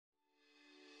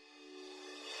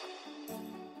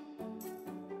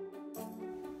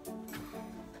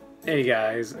Hey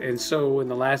guys, and so in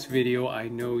the last video, I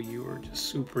know you were just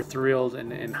super thrilled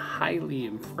and highly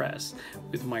impressed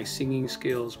with my singing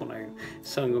skills when I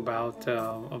sung about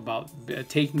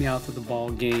Take Me Out to the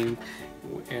Ball Game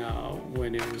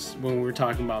when we were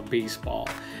talking about baseball.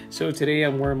 So today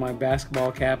I'm wearing my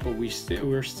basketball cap, but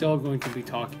we're still going to be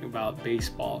talking about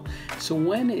baseball. So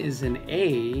when is an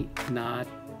A not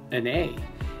an A?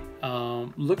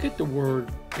 Look at the word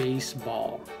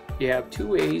baseball. You have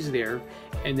two A's there,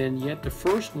 and then yet the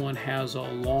first one has a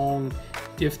long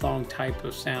diphthong type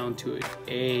of sound to it.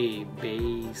 A,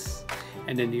 base.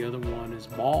 And then the other one is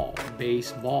ball,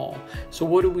 baseball. So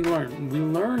what do we learn? We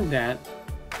learned that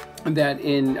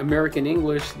in American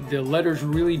English, the letters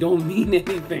really don't mean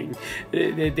anything.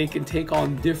 They can take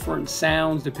on different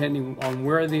sounds depending on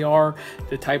where they are,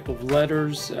 the type of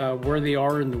letters, where they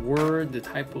are in the word, the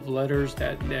type of letters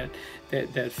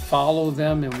that follow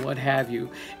them, and what have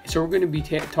you. So we're going to be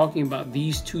talking about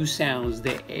these two sounds,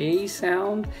 the A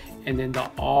sound and then the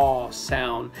aw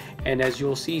sound. And as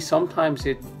you'll see, sometimes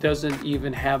it doesn't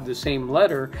even have the same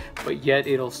letter, but yet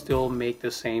it'll still make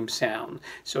the same sound.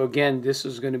 So again, this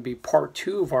is going to be part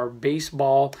 2 of our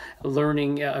baseball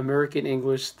learning American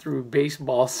English through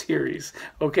baseball series.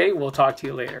 Okay, we'll talk to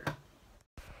you later.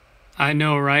 I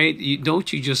know, right?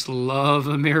 Don't you just love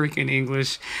American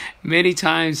English? Many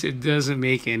times it doesn't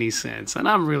make any sense, and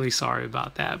I'm really sorry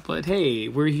about that. But hey,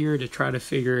 we're here to try to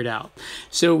figure it out.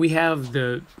 So we have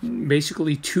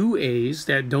basically two A's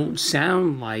that don't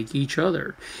sound like each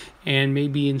other. And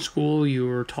maybe in school you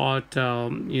were taught,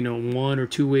 one or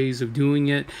two ways of doing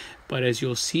it. But as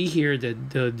you'll see here,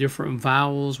 the different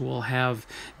vowels will have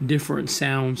different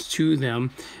sounds to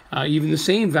them. Even the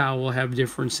same vowel will have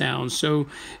different sounds. So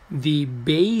the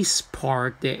base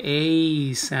part, the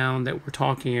A sound that we're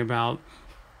talking about,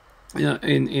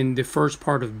 in the first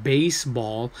part of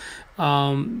baseball,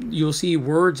 you'll see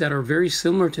words that are very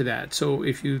similar to that. So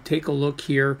if you take a look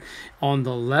here on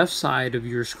the left side of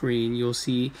your screen, you'll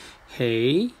see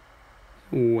hey,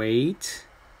 wait,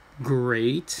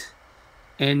 great,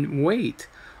 and wait.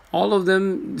 All of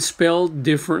them spelled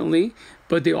differently,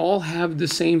 but they all have the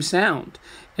same sound.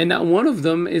 And not one of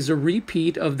them is a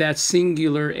repeat of that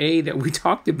singular A that we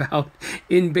talked about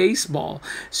in baseball.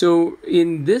 So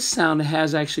in this sound, it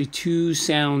has actually two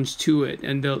sounds to it.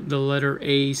 And the letter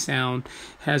A sound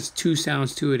has two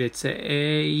sounds to it. It's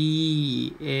a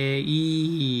E.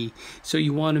 So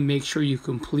you want to make sure you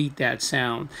complete that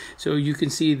sound. So you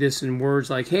can see this in words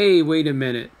like, hey, wait a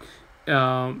minute.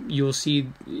 You'll see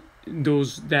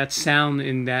that sound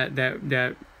in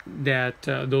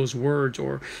those words.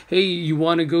 Or hey, you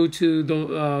want to go to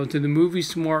the movies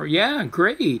tomorrow? Yeah,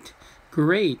 great.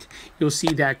 You'll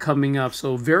see that coming up.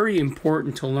 So very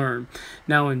important to learn.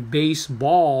 Now in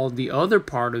baseball, the other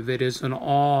part of it is an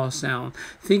aw sound.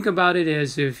 Think about it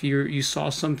as if you saw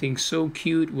something so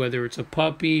cute, whether it's a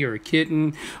puppy or a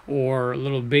kitten or a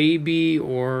little baby,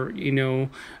 or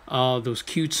those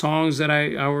cute songs that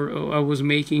I was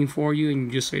making for you, and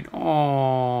you just said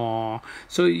aw.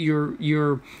 So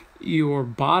your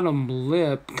bottom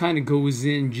lip kind of goes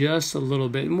in just a little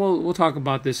bit, and we'll talk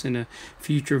about this in a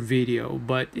future video,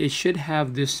 but it should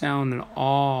have this sound, an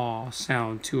aw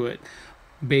sound to it.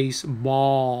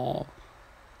 Baseball.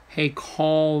 Hey,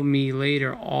 call me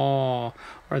later. Aw.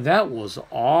 Or that was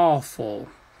awful.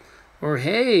 Or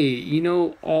hey,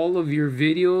 all of your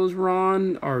videos,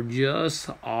 Ron, are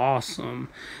just awesome.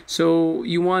 So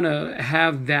you want to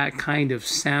have that kind of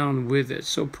sound with it.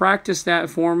 So practice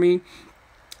that for me.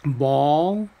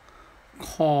 Ball,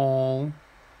 call,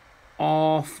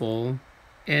 awful,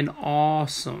 and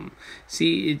awesome.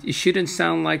 See, it shouldn't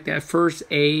sound like that first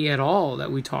A at all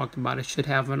that we talked about. It should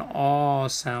have an aw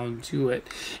sound to it.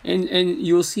 And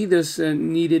you'll see this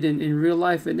needed in real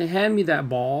life. And hand me that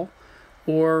ball.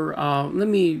 Or let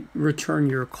me return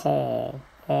your call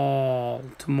all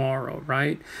tomorrow,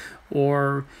 right?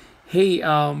 Or hey,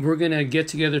 we're gonna get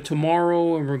together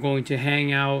tomorrow and we're going to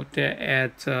hang out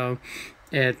at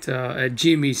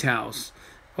Jimmy's house.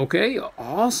 Okay,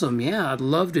 awesome. Yeah, I'd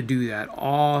love to do that.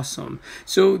 Awesome.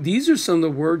 So these are some of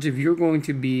the words, if you're going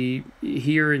to be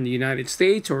here in the United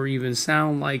States or even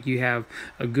sound like you have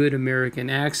a good American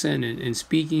accent and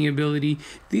speaking ability,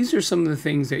 these are some of the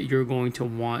things that you're going to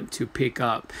want to pick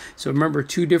up. So remember,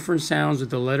 two different sounds with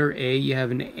the letter A. You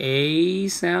have an A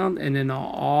sound and an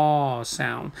aw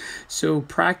sound. So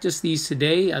practice these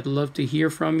today. I'd love to hear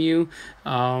from you,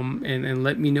 and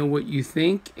let me know what you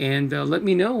think, and let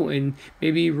me know, and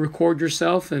maybe record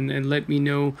yourself and let me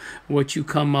know what you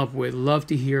come up with. Love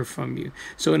to hear from you.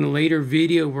 So in a later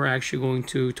video, we're actually going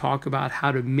to talk about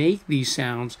how to make these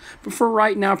sounds. But for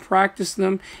right now, practice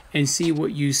them and see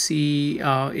what you see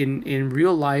in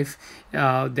real life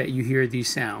that you hear these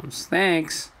sounds.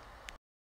 Thanks.